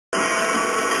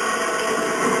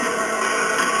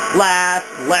Last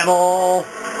level.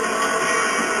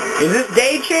 Is this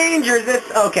day change or is this...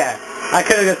 Okay. I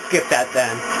could have just skipped that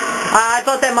then. I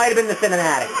thought that might have been the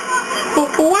cinematic.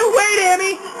 Wait,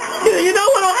 Amy. You know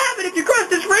what'll happen if you cross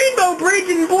this rainbow bridge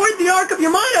and board the Ark of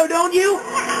Yamato, don't you?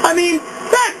 I mean,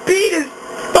 that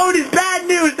boat is bad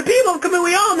news. The people of Okami,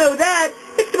 we all know that.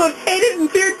 It's the most hated and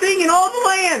feared thing in all the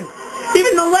land.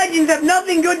 Even the legends have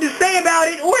nothing good to say about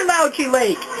it or Lauchi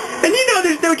Lake. And you know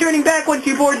there's no turning back once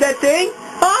you board that thing.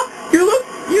 Huh? You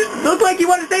look like you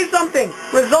want to say something.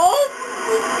 Resolve?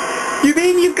 You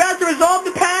mean you've got to resolve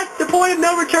the past, the point of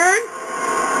no return?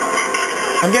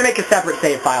 I'm going to make a separate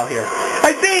save file here.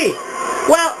 I see.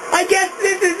 Well, I guess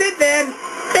this is it then.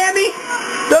 Sammy,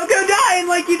 don't go dying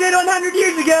like you did 100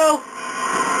 years ago.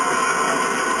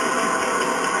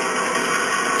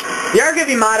 The Ark of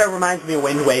Yamato reminds me of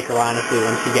Wind Waker, honestly,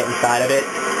 once you get inside of it.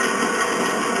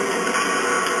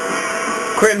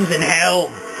 Crimson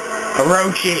Helm,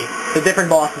 Orochi. The different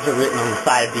bosses are written on the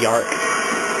side of the Ark.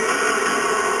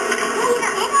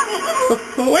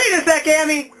 Wait a sec,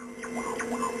 Amy.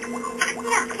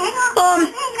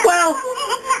 Well,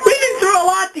 we've been through a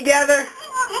lot together.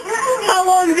 How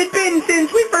long has it been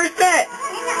since we first met?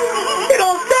 It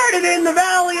all started in the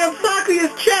Valley of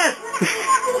Sakuya's chest.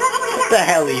 What the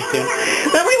hell are you doing?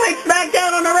 Then we laid smack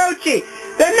down on Orochi.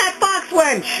 Then that fox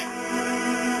wench.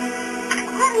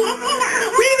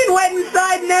 We even went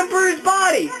inside an emperor's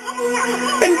body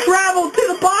and traveled to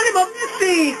the bottom of the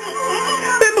sea.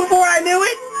 Then before I knew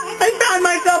it, I found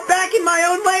myself back in my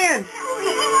own land.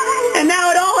 And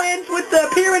now it all ends with the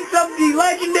appearance of the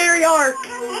legendary Ark.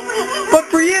 But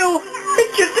for you,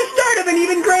 it's just the start of an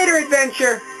even greater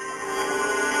adventure.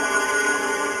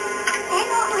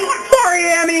 Sorry,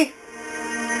 Amy.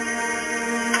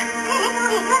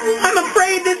 I'm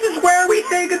afraid this is where we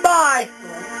say goodbye.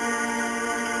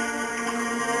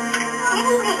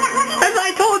 As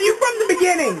I told you from the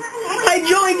beginning, I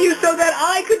joined you so that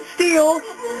I could steal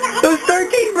those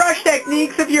 13 brush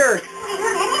techniques of yours.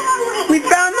 We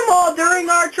found them all during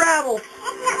our travels.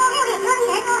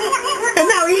 And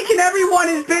now each and every one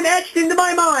has been etched into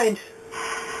my mind.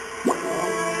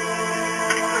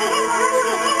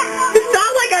 It's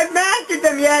not like I've mastered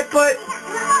them yet, but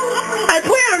I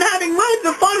plan on having loads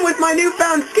of fun with my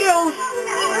newfound skills.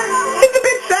 It's a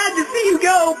bit sad to see you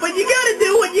go, but you gotta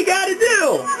do what you gotta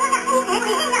do.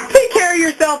 Take care of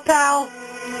yourself, pal.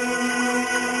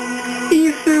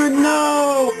 Issun,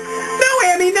 no. No,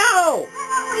 Amy, no.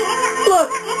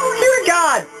 Look, you're a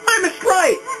god. I'm a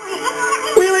sprite.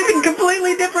 We live in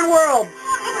completely different worlds.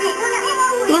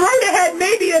 The road ahead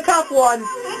may be a tough one,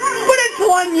 but it's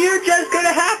one you're just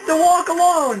gonna have to walk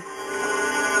alone.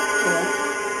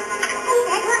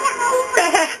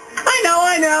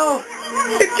 I know.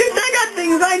 It's just I got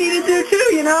things I need to do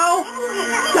too, you know.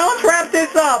 Now let's wrap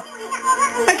this up.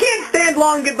 I can't stand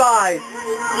long goodbyes.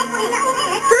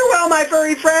 Farewell, my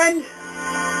furry friend.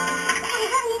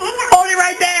 Hold it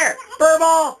right there,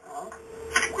 Furball.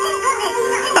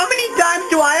 How many times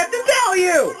do I have to tell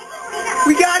you?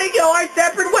 We gotta go our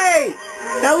separate ways.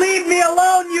 Now leave me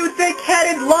alone, you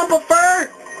thick-headed lump of fur.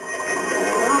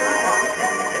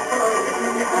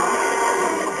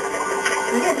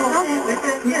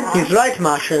 He's right,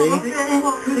 Marshally.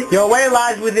 Your way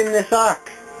lies within this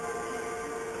ark.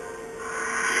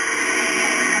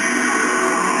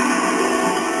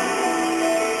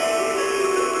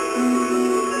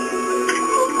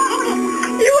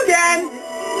 You again!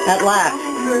 At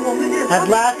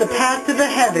last the path to the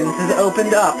heavens has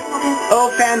opened up.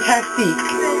 Oh, fantastique.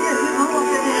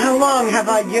 How long have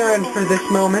I yearned for this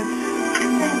moment?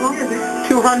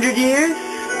 200 years?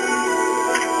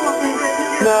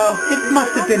 No, it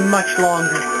must have been much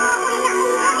longer.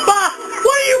 Bah!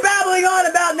 What are you babbling on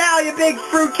about now, you big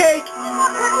fruitcake?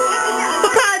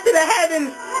 The path to the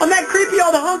heavens on that creepy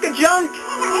old hunk of junk?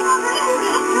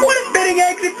 What a fitting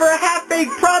exit for a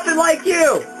half-baked prophet like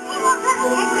you!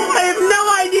 I have no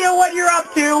idea what you're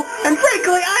up to, and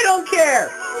frankly, I don't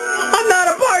care. I'm not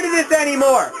a part of this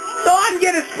anymore, so I'm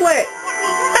gonna split.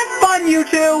 Have fun, you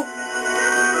two.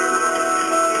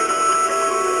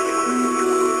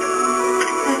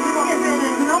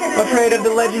 Afraid of the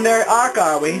legendary Ark,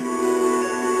 are we?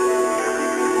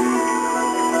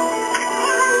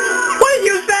 What did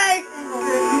you say?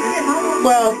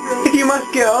 Well, if you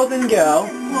must go, then go.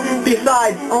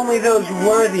 Besides, only those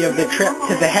worthy of the trip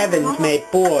to the heavens may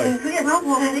board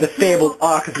the fabled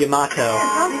Ark of Yamato.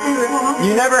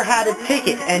 You never had a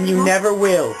ticket, and you never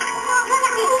will.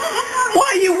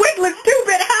 Why, you witless,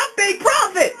 stupid, half-baked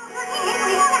prophet!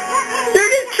 You're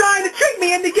just trying to trick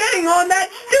me into getting on that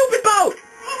stupid boat!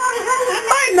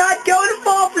 I'm not going to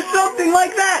fall for something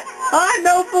like that! I'm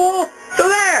no fool! So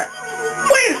there!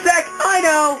 Wait a second!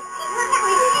 know.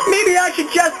 Maybe I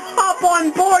should just hop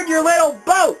on board your little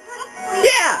boat.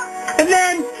 Yeah, and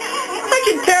then I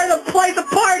should tear the place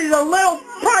apart as a little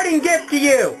parting gift to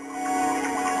you.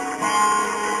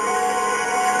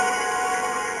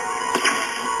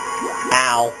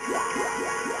 Ow.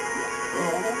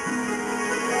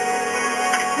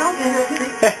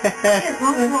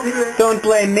 Don't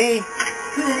blame me.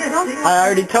 I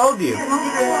already told you.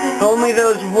 Only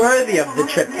those worthy of the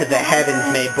trip to the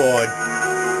heavens may board.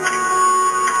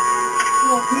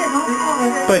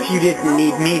 But you didn't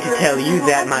need me to tell you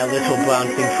that, my little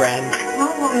bouncing friend.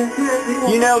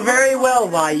 You know very well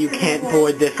why you can't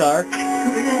board this ark.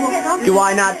 Do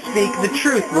I not speak the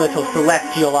truth, little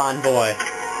celestial envoy?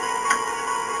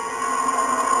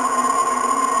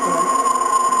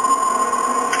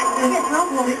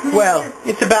 Well,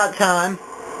 it's about time.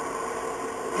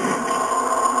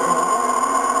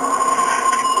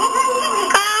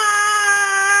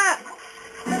 Ah!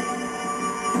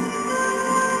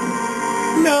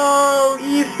 No,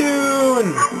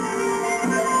 issun!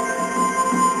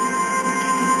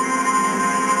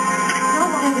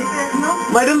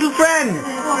 My little friend,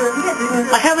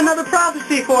 I have another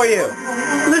prophecy for you.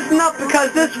 Listen up,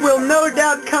 because this will no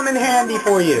doubt come in handy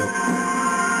for you.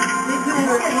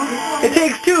 It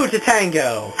takes two to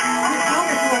tango.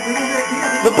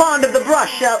 The bond of the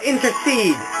brush shall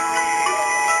intercede.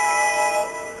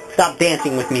 Stop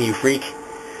dancing with me, you freak.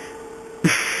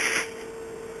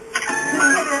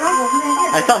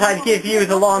 I thought I'd give you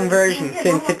the long version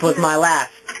since it was my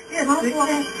last.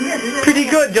 Pretty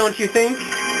good, don't you think?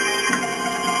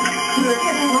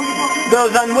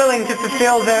 Those unwilling to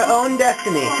fulfill their own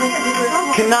destiny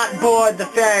cannot board the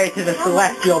ferry to the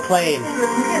celestial plane.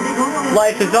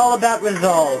 Life is all about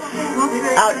resolve.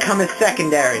 Outcome is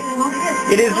secondary.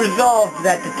 It is resolve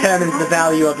that determines the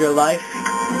value of your life.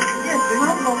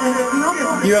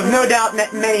 You have no doubt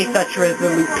met many such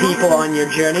resolute people on your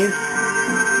journeys.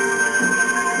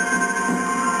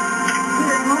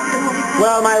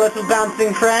 Well, my little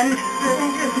bouncing friend,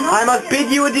 I must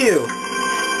bid you adieu.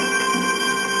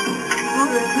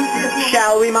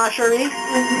 Shall we, ma chérie?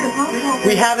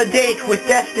 We have a date with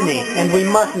destiny, and we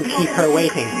mustn't keep her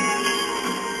waiting.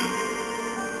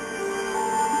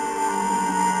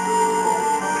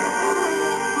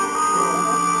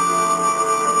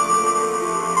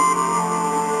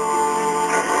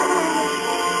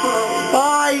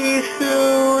 Bye,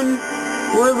 issun.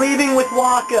 We're leaving with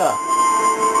Waka.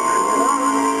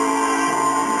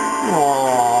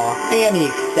 Aww,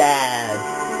 Annie's sad.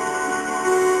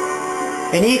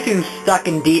 And issun's stuck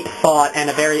in deep thought and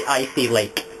a very icy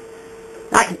lake.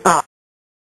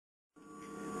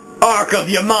 Ark of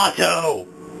Yamato!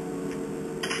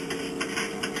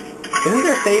 Isn't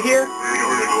there a save here?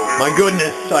 My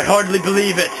goodness, I hardly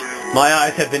believe it. My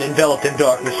eyes have been enveloped in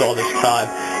darkness all this time.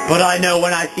 But I know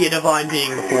when I see a divine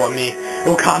being before me.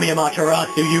 Okami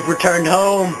Amaterasu, you've returned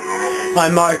home. I,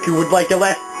 Marku, would like to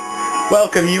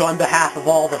welcome you on behalf of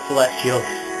all the Celestials.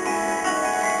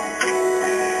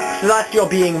 Celestial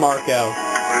being Marco.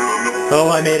 Oh,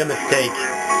 I made a mistake.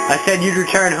 I said you'd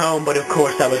return home, but of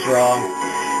course I was wrong.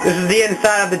 This is the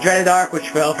inside of the dreaded ark which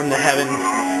fell from the heavens.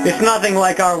 It's nothing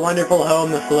like our wonderful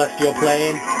home, the celestial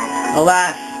plane.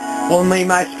 Alas, only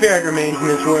my spirit remains in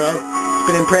this world. It's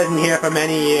been imprisoned here for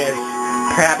many years.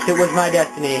 Perhaps it was my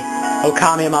destiny,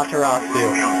 Okami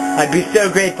Amaterasu. I'd be so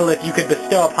grateful if you could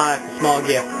bestow upon us a small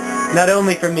gift, not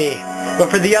only for me, but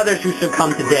for the others who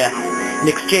succumb to death. In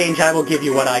exchange, I will give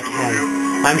you what I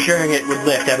can. I'm sure it would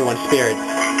lift everyone's spirits.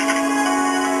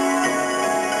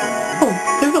 Oh,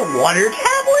 there's a water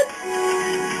tablet?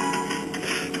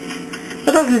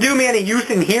 That doesn't do me any use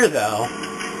in here, though.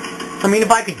 I mean, if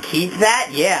I could keep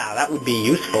that, yeah, that would be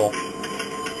useful.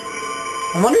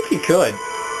 I wonder if you could.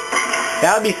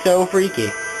 That would be so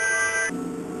freaky.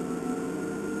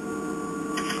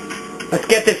 Let's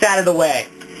get this out of the way.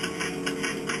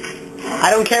 I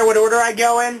don't care what order I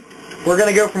go in. We're going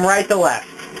to go from right to left.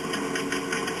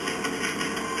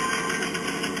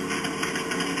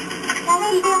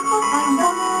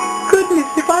 Goodness,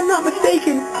 if I'm not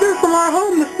mistaken, you're from our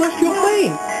home, the Celestial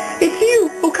Plane. It's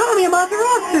you, Okami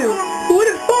Amaterasu. Who would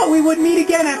have thought we would meet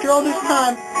again after all this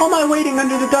time? All my waiting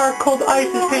under the dark, cold ice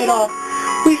is paid off.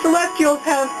 We Celestials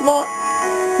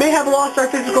may have lost our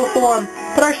physical form,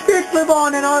 but our spirits live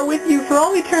on and are with you for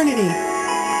all eternity.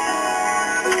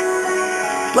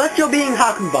 Celestial being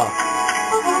Hakuba.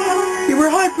 You were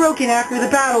heartbroken after the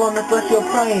battle on the Celestial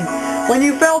Plane, when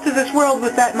you fell to this world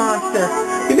with that monster.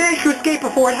 We managed to escape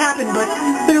before it happened, but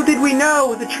little did we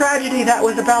know the tragedy that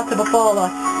was about to befall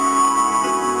us.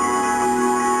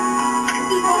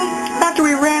 After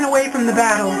we ran away from the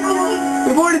battle, we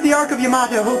We boarded the Ark of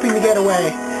Yamato hoping to get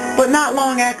away, but not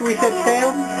long after we set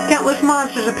sail, countless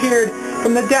monsters appeared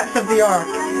from the depths of the Ark.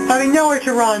 Having nowhere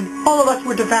to run, all of us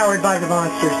were devoured by the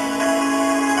monsters.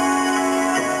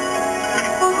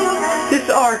 This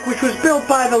Ark, which was built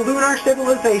by the lunar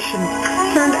civilization,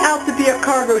 turned out to be a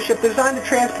cargo ship designed to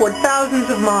transport thousands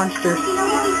of monsters.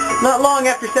 Not long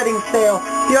after setting sail,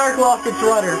 the Ark lost its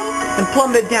rudder and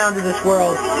plummeted down to this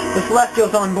world, with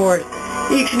Celestials on board.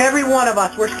 Each and every one of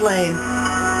us were slain.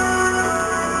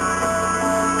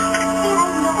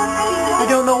 I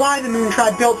don't know why the Moon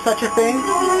Tribe built such a thing,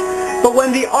 but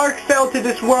when the Ark fell to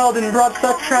this world and brought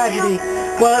such tragedy,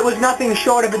 well, it was nothing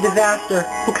short of a disaster.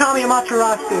 Okami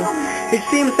Amaterasu. It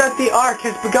seems that the Ark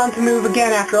has begun to move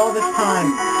again after all this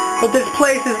time, but this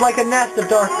place is like a nest of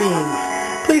dark beings.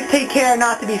 Please take care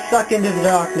not to be sucked into the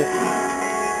darkness.